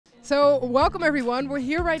So welcome everyone, we're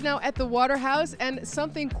here right now at the Waterhouse and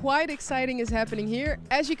something quite exciting is happening here.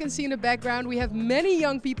 As you can see in the background, we have many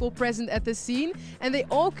young people present at the scene and they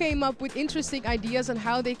all came up with interesting ideas on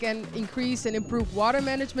how they can increase and improve water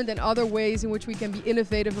management and other ways in which we can be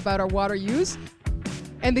innovative about our water use.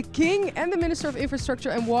 And the King and the Minister of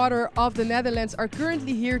Infrastructure and Water of the Netherlands are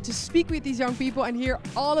currently here to speak with these young people and hear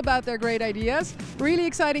all about their great ideas. Really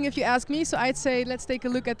exciting if you ask me, so I'd say let's take a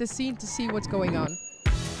look at the scene to see what's going on.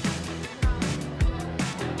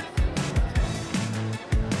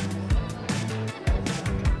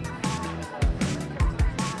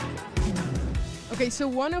 Okay, so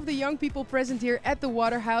one of the young people present here at the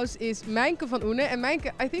Waterhouse is Mijnke van Oene. And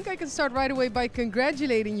Mijnke, I think I can start right away by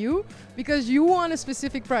congratulating you because you won a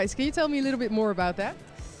specific prize. Can you tell me a little bit more about that?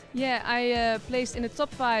 Yeah, I placed in the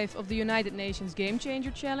top 5 of the United Nations Game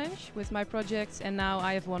Changer Challenge with my project, and now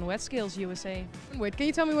I have won Wet Skills USA. Wait, can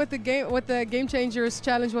you tell me what the Game Changers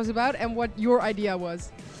Challenge was about and what your idea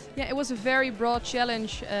was? Yeah, it was a very broad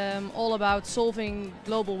challenge all about solving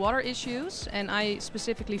global water issues, and I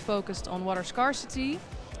specifically focused on water scarcity.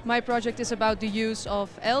 My project is about the use of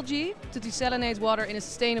algae to desalinate water in a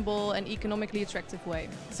sustainable and economically attractive way.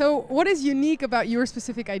 So what is unique about your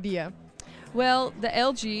specific idea? Well, the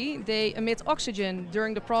algae, they emit oxygen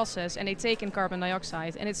during the process and they take in carbon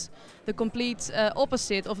dioxide. And it's the complete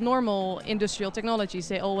opposite of normal industrial technologies.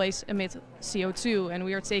 They always emit CO2 and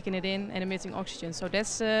we are taking it in and emitting oxygen. So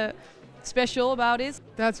that's special about it.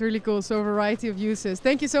 That's really cool. So a variety of uses.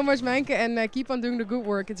 Thank you so much, Mijnke, and keep on doing the good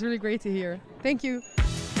work. It's really great to hear. Thank you.